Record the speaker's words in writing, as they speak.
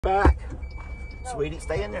Back. Sweetie,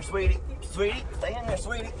 stay in there, sweetie. Sweetie, stay in there,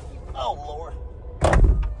 sweetie. Oh, Lord.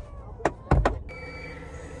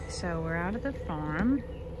 So we're out at the farm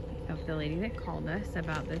of the lady that called us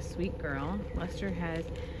about this sweet girl. Lester has,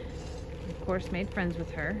 of course, made friends with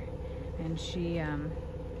her. And she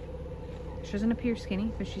doesn't appear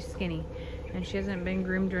skinny, but she's skinny. And she hasn't been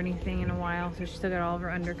groomed or anything in a while, so she's still got all of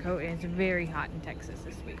her undercoat. And it's very hot in Texas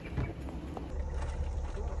this week.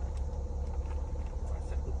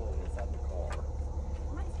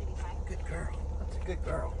 Good girl. That's a good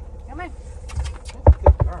girl. Come on. That's a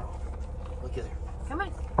good girl. Look at her. Come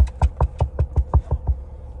on.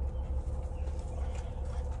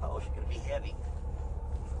 Oh, she's gonna be heavy.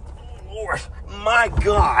 Oh, Lord, my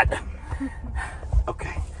God.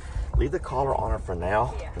 Okay, leave the collar on her for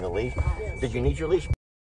now. Yeah. And the leash. Did you need your leash?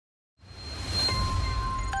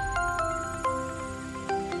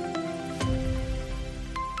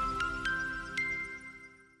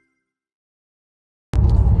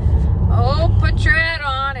 Put your hat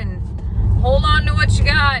on and hold on to what you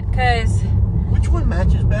got, because Which one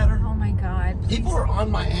matches better? oh my God, People are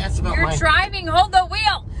on my ass about you're my... driving, hold the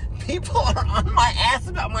wheel. People are on my ass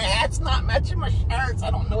about my hats not matching my shirts.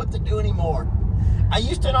 I don't know what to do anymore. I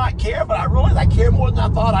used to not care, but I realized I care more than I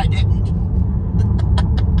thought I didn't.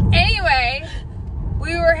 Anyway,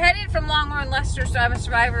 we were headed from Longhorn Lester, so I'm a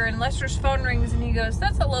survivor, and Lester's phone rings and he goes,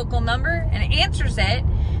 that's a local number, and answers it.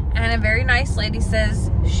 And a very nice lady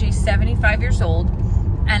says she's 75 years old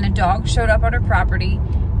and a dog showed up on her property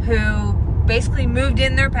who basically moved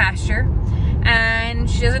in their pasture, and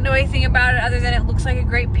she doesn't know anything about it other than it looks like a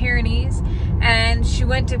Great Pyrenees, and she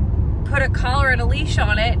went to put a collar and a leash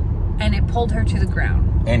on it and it pulled her to the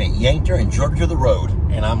ground. And it yanked her and jerked her to the road.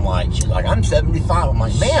 And I'm like, she's like, I'm 75. I'm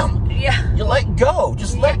like, ma'am, Yeah. you let go.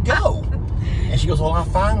 Just let go. And she goes, well, I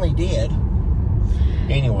finally did.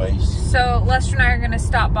 Anyways. So Lester and I are going to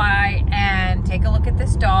stop by and take a look at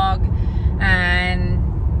this dog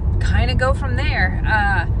and kind of go from there.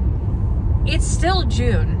 It's still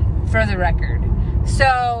June, for the record.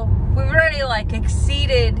 So we've already like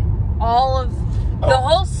exceeded all of the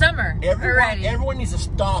whole summer already. Everyone needs to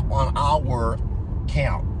stop on our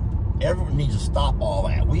count. Everyone needs to stop all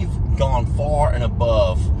that. We've gone far and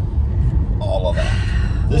above all of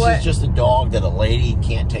that. This is just a dog that a lady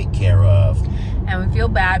can't take care of. And we feel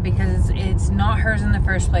bad because it's not hers in the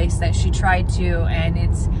first place, that she tried to, and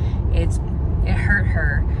it hurt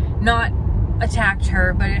her. Not attacked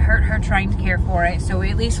her, but it hurt her trying to care for it. So we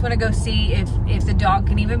at least want to go see if the dog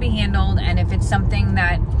can even be handled, and if it's something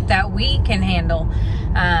that we can handle.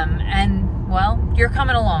 And well, you're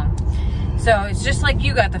coming along. So it's just like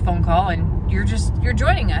you got the phone call and you're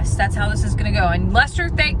joining us. That's how this is going to go. And Lester,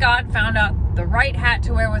 thank God, found out the right hat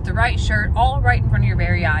to wear with the right shirt, all right in front of your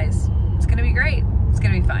very eyes. It's going to be great. It's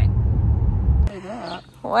going to be fine.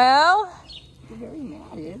 Well,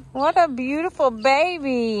 what a beautiful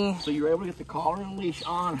baby. So you were able to get the collar and leash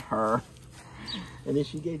on her, and then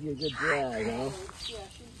she gave you a good drag, huh? Yeah, she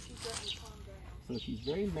definitely calmed down. So she's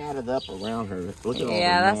very matted up around her. Look at all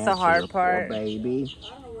that's the hard part. Poor baby. I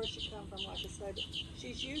don't know where she come from, like I said, but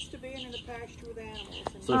she's used to being in the pasture with animals.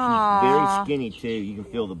 And So she's very skinny too. You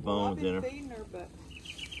can feel the bones in her. I've been feeding her, but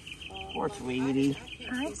Poor sweetie.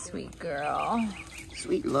 Hi, sweet girl.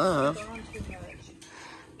 Sweet love. gone too much.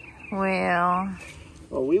 Well,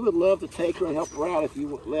 Well, we would love to take her and help her out if you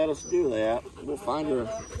would let us do that. We'll find her.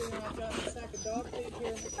 I've got a sack of dog food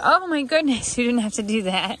here. oh my goodness, you didn't have to do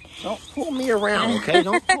that. Don't pull me around, okay?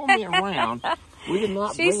 Don't pull me around. We did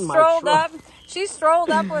not She bring my strolled truck. up. She strolled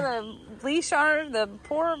up with a leash on her. The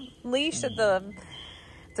poor leash that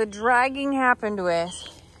the dragging happened with.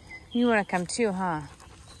 You want to come too, huh?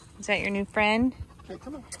 Is that your new friend? Okay,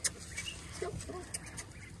 come on. Let's go. Come on.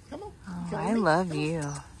 Come on. Oh, I love you.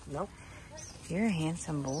 No. You're a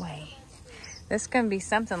handsome boy. This is gonna be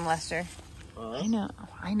something, Lester. I know.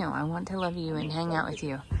 I want to love you and hang out with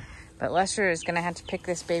you. But Lester is gonna have to pick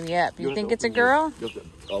this baby up. You think it's a girl?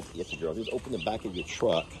 Oh, it's a girl. Just open the back of your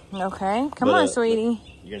truck. Okay. Come on, sweetie.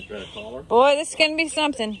 You're gonna try to call her? Boy, this is gonna be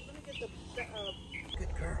something.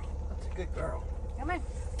 Good girl. That's a good girl. Come on.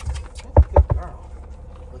 That's a good girl.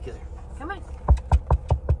 Look at her. Come on.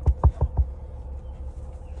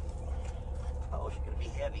 Oh, she's gonna be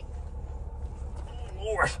heavy. Oh,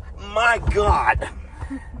 Lord, my God.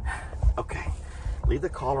 Okay, leave the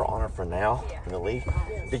collar on her for now. And the leash.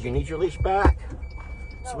 Did you need your leash back?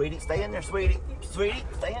 Sweetie, stay in there, sweetie. Sweetie,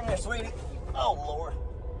 stay in there, sweetie. Oh, Lord.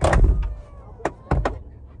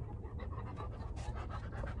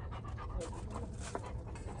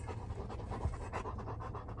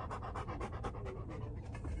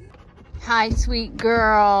 Hi, sweet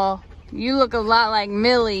girl. You look a lot like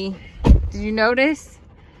Millie. Did you notice?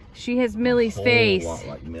 She has Millie's A face. lot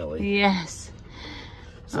like Millie. Yes.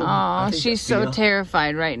 So I Oh, think she's that so Fiona-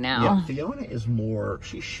 terrified right now. Yeah, Fiona is more,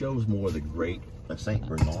 she shows more the great St.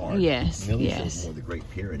 Bernard. Yes, Millie yes. shows more the Great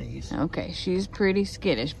Pyrenees. Okay, she's pretty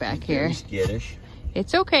skittish back here. Very skittish.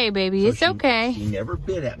 It's okay, baby. So It's okay. She never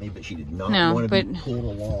bit at me, but she did not No, want to but- be pulled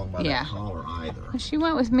along by yeah. that collar either. She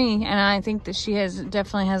went with me, and I think that she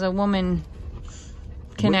definitely has a woman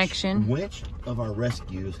connection. Which of our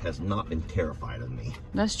rescues has not been terrified of me?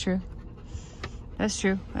 That's true. That's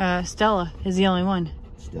true. Stella is the only one.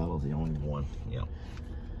 Stella's the only one. Yeah.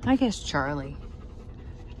 I guess Charlie.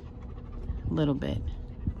 A little bit.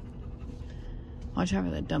 Watch out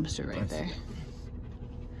for that dumpster right there.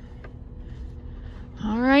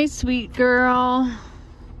 All right, sweet girl.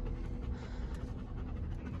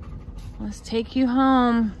 Let's take you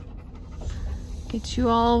home. Get you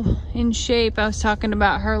all in shape. I was talking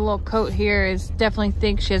about her little coat here is definitely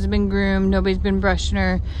thick. She hasn't been groomed. Nobody's been brushing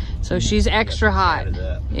her. So she's extra hot.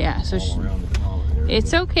 Yeah, so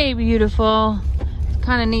it's okay, beautiful. It's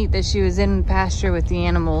kind of neat that she was in pasture with the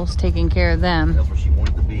animals, taking care of them. That's where she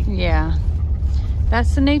wanted to be. Yeah,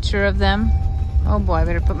 that's the nature of them. Oh boy, I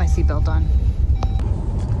better put my seatbelt on.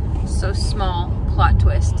 So small plot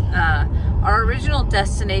twist. Our original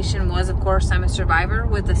destination was, of course, I'm a Survivor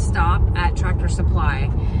with a stop at Tractor Supply.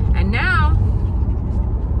 And now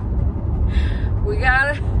we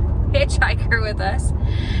got a hitchhiker with us.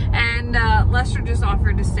 And Lester just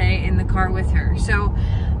offered to stay in the car with her. So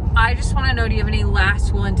I just want to know, do you have any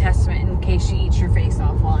last will and testament in case she eats your face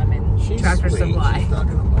off while I'm in Tractor Supply? She's not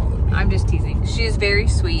gonna bother me. I'm just teasing. She is very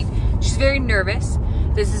sweet. She's very nervous.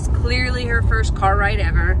 This is clearly her first car ride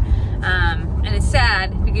ever. And it's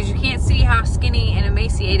sad because you can't see how skinny and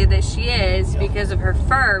emaciated that she is because of her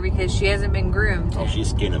fur, because she hasn't been groomed. Oh,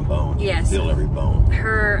 she's skin and bone. She Yes. can feel every bone.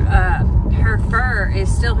 Her fur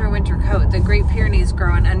is still her winter coat. The Great Pyrenees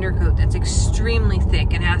grow an undercoat that's extremely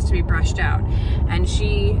thick and has to be brushed out. And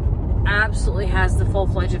she absolutely has the full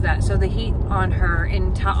fledged of that. So the heat on her,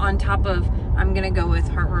 on top of, I'm gonna go with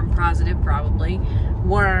heartworm positive probably,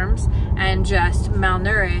 worms, and just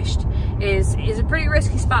malnourished, is a pretty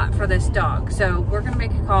risky spot for this dog. So we're gonna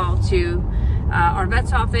make a call to our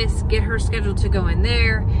vet's office, get her scheduled to go in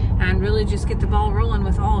there, and really just get the ball rolling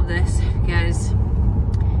with all of this, because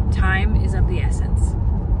time is of the essence.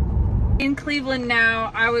 In Cleveland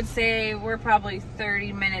now, I would say we're probably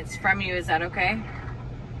 30 minutes from you. Is that okay?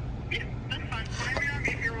 Yeah, that's fine. Whenever you're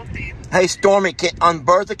ready here, we'll see. Hey, Stormy, on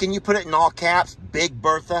Bertha, can you put it in all caps? Big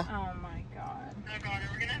Bertha? Oh my God. Oh, God, are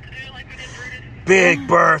we going to have to do it like we did Brutus? Big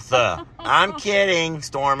Bertha. I'm kidding,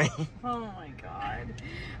 Stormy. Oh my God.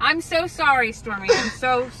 I'm so sorry, Stormy. I'm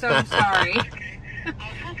so sorry. Okay. I'll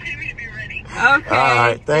tell Tammy to be ready. Okay. All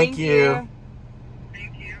right, thank you.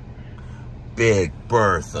 Thank you. Big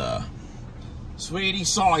Bertha. Sweetie,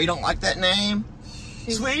 sorry, you don't like that name?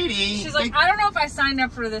 Sweetie. She's like, I don't know if I signed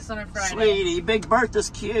up for this on a Friday. Sweetie, Big Bertha's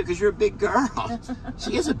cute because you're a big girl.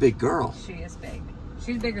 She is a big girl. She is big.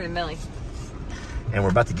 She's bigger than Millie. And we're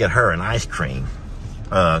about to get her an ice cream.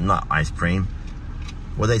 Not ice cream.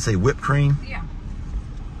 What do they say, whipped cream? Yeah.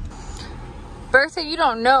 Bertha, you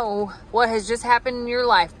don't know what has just happened in your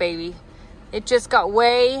life, baby. It just got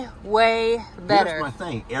way, way better. Here's my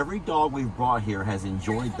thing. Every dog we've brought here has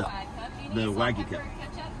enjoyed the Wagyu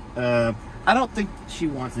cup. I don't think she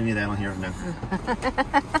wants any of that on here. No.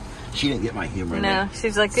 She didn't get my humor. No,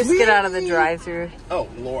 she's like, just get out of the drive-thru. Oh,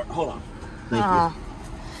 Lord. Hold on. Thank Oh,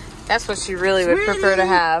 that's what she really would prefer to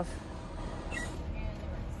have. you.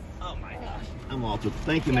 Oh, my gosh. I'm all too.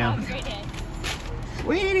 Thank you, ma'am.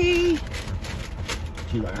 Sweetie.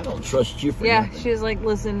 She's like, I don't trust you for Yeah, nothing. she was like,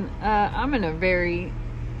 listen, I'm in a very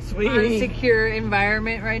Sweetie. unsecure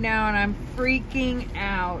environment right now, and I'm freaking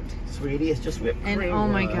out. Sweetie, it's just whipped And cream. oh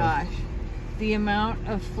my love. gosh, the amount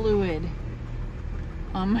of fluid.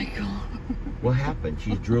 Oh my God. What happened?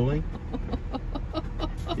 She's drooling?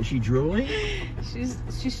 Is she drooling? She's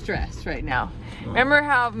stressed right now. Remember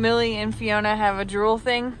how Millie and Fiona have a drool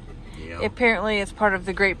thing? Yeah. Apparently it's part of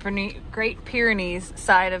the Great Pyrenees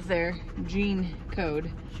side of their gene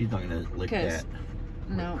code. She's not going to lick that.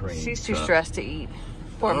 No, cream she's too cup. stressed to eat.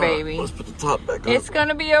 Poor All right, baby. Let's put the top back on. It's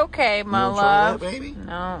gonna be okay, my wanna try love. that, baby?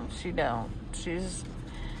 No, she don't. She's.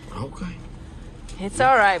 Okay. It's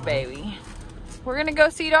all right, baby. We're gonna go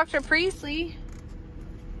see Dr. Priestley.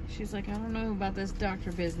 She's like, I don't know about this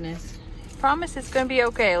doctor business. Promise it's gonna be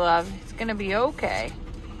okay, love. It's gonna be okay.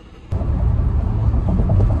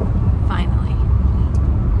 Finally.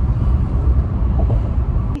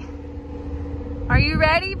 Are you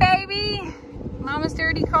ready, baby? Mama's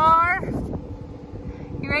dirty car.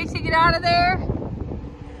 You ready to get out of there?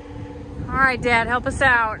 All right, Dad, help us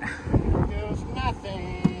out. There's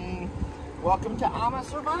nothing. Welcome to I'm a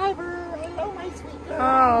Survivor. Hello, my sweet girl.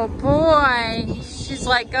 Oh boy. She's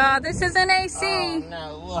like, this isn't AC. Oh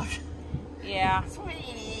no, look. Yeah.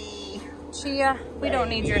 Sweetie. Chia, we don't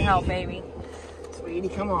need your help, baby. Sweetie,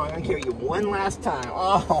 come on. I'm gonna carry you one last time.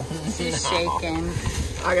 Oh, She's no. shaking.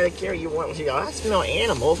 I gotta carry you one. She goes, I smell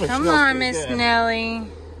animals. Come on, Miss Nellie.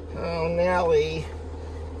 Oh, Nellie.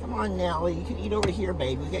 Come on, Nellie. You can eat over here,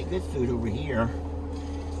 baby. We got good food over here.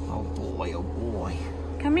 Oh boy, oh boy.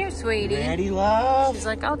 Come here, sweetie. Ready, love? She's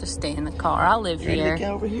like, I'll just stay in the car. I'll live Ready here. to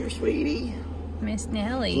go over here, sweetie? Miss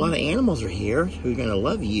Nellie. A lot of animals are here who are gonna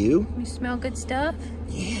love you. You smell good stuff?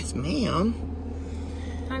 Yes, ma'am.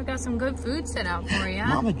 I've got some good food set out for you.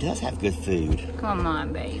 Mama does have good food. Come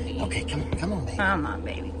on, baby. Okay, come on, baby. Come on,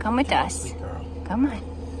 baby. Come with us. Sweet girl. Come on.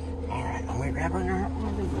 All right, I'm gonna grab her.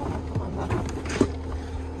 Come on, love.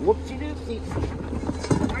 Whoopsie doopsie.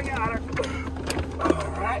 I got her.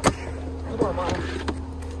 All right. Come on, Mama.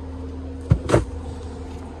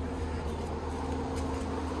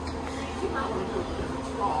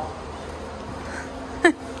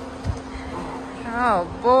 Oh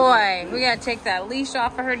boy, we gotta take that leash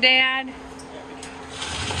off of her dad.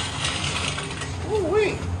 Oh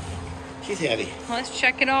wait, she's heavy. Let's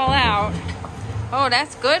check it all out. Oh,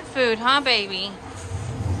 that's good food, huh, baby?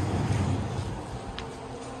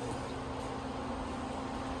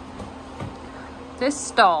 This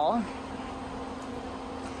stall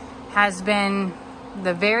has been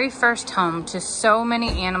the very first home to so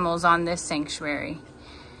many animals on this sanctuary.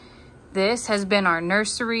 This has been our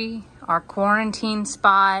nursery, our quarantine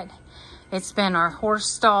spot. It's been our horse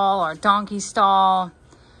stall, our donkey stall.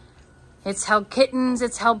 It's held kittens,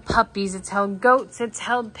 it's held puppies, it's held goats, it's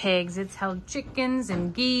held pigs, it's held chickens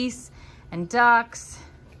and geese and ducks,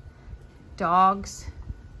 dogs.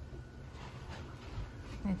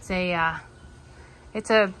 It's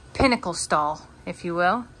a pinnacle stall, if you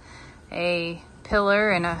will. A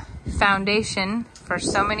pillar and a foundation for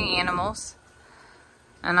so many animals.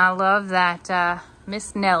 And I love that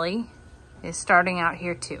Miss Nellie is starting out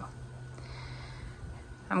here too.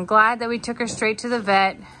 I'm glad that we took her straight to the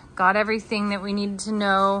vet, got everything that we needed to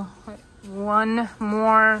know. One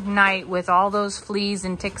more night with all those fleas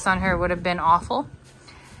and ticks on her would have been awful.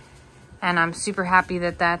 And I'm super happy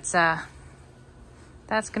that that's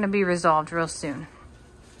going to be resolved real soon.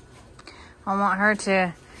 I want her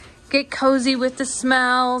to get cozy with the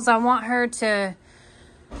smells. I want her to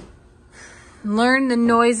learn the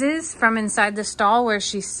noises from inside the stall where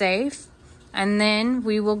she's safe. And then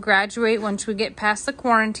we will graduate once we get past the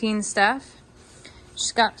quarantine stuff.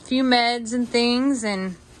 She's got a few meds and things,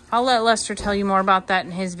 and I'll let Lester tell you more about that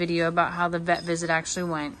in his video about how the vet visit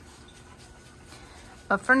actually went.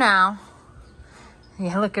 But for now,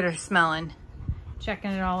 yeah, look at her smelling,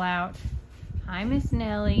 checking it all out. Hi, Miss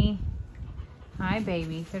Nellie. Hi,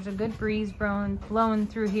 baby. There's a good breeze blowing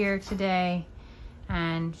through here today.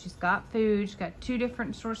 And she's got food. She's got 2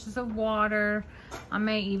 different sources of water. I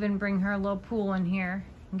may even bring her a little pool in here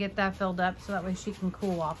and get that filled up so that way she can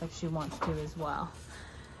cool off if she wants to as well.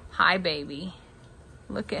 Hi, baby.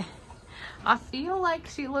 Look at, I feel like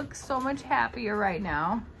she looks so much happier right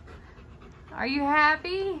now. Are you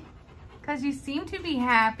happy? Because you seem to be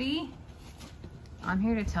happy. I'm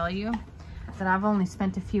here to tell you that I've only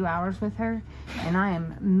spent a few hours with her, and I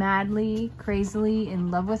am madly, crazily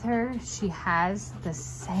in love with her. She has the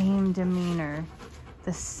same demeanor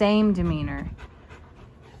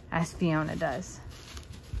as Fiona does.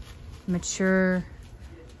 Mature,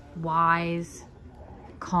 wise,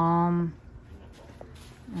 calm,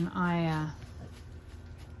 and I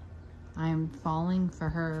am falling for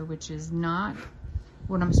her, which is not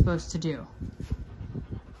what I'm supposed to do.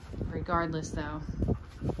 Regardless though,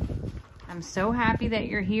 I'm so happy that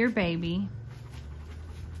you're here, baby.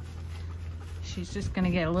 She's just gonna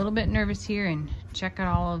get a little bit nervous here and check out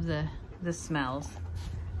all of the smells.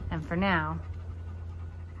 And for now,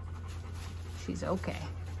 she's okay.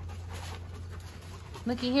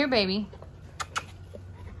 Looky here, baby.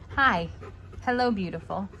 Hi. Hello,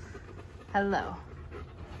 beautiful. Hello.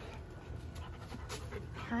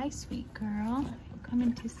 Hi, sweet girl.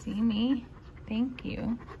 Coming to see me. Thank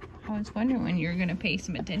you. I was wondering when you were gonna pay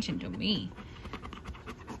some attention to me.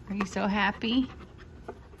 Are you so happy?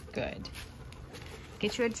 Good.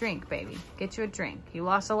 Get you a drink, baby. Get you a drink. You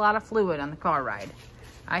lost a lot of fluid on the car ride.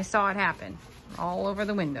 I saw it happen all over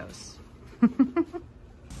the windows.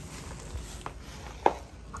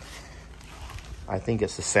 I think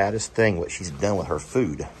it's the saddest thing what she's done with her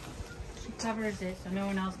food. She covers it so no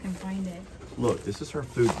one else can find it. Look, this is her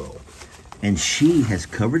food bowl. And she has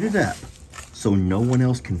covered it up so no one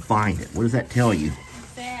else can find it. What does that tell you?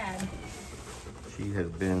 Sad. She has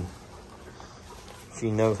been She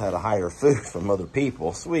knows how to hide her food from other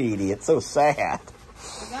people. Sweetie, it's so sad.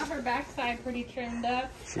 We got her backside pretty trimmed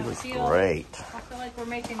up. She looks great. I feel like we're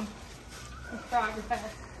making progress.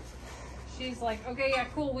 She's like, okay, yeah,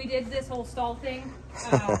 cool. We did this whole stall thing.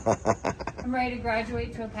 I'm ready to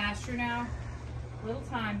graduate to a pasture now. Little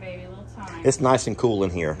time, baby, little time. It's nice and cool in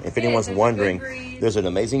here. If anyone's wondering, there's an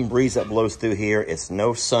amazing breeze that blows through here. It's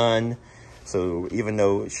no sun. So even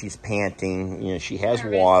though she's panting, you know, she has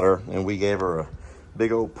water, and we gave her a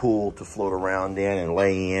big old pool to float around in and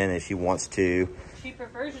lay in if she wants to. She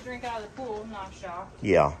prefers to drink out of the pool, not shocked.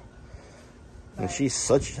 Yeah. And she's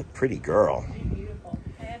such a pretty girl. She's beautiful.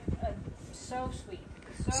 And, so sweet.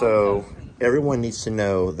 So sweet. Everyone needs to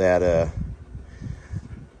know that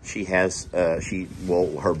she has,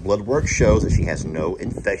 her blood work shows that she has no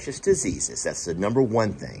infectious diseases. That's the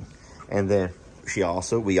 #1 thing. And then we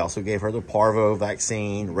also gave her the parvo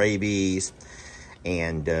vaccine, rabies,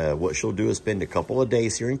 and what she'll do is spend a couple of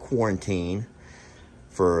days here in quarantine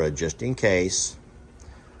for just in case.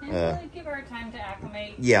 And give her time to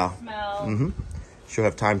acclimate. Yeah. Smell. She'll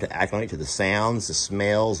have time to acclimate to the sounds, the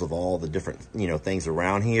smells of all the different, things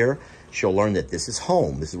around here. She'll learn that this is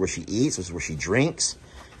home. This is where she eats. This is where she drinks.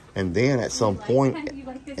 And then at some point,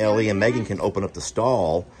 Ellie and Megan can open up the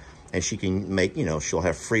stall, and she can make, she'll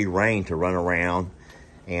have free reign to run around.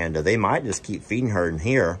 And they might just keep feeding her in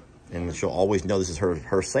here, and she'll always know this is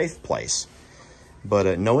her safe place.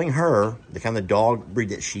 But knowing her, the kind of dog breed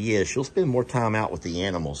that she is, she'll spend more time out with the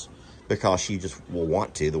animals because she just will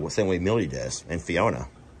want to, the same way Millie does, and Fiona.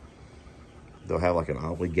 They'll have like an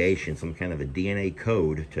obligation, some kind of a DNA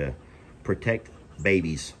code to protect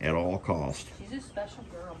babies at all costs. She's a special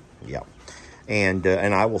girl. Yeah. And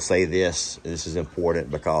I will say this is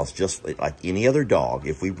important because just like any other dog,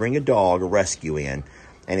 if we bring a dog, a rescue in,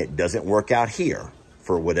 and it doesn't work out here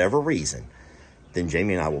for whatever reason, then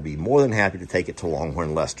Jamie and I will be more than happy to take it to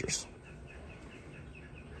Longhorn Lester's.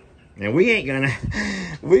 And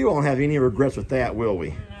we won't have any regrets with that, will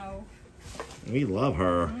we? No. We love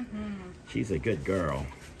her. She's a good girl.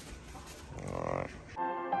 All right.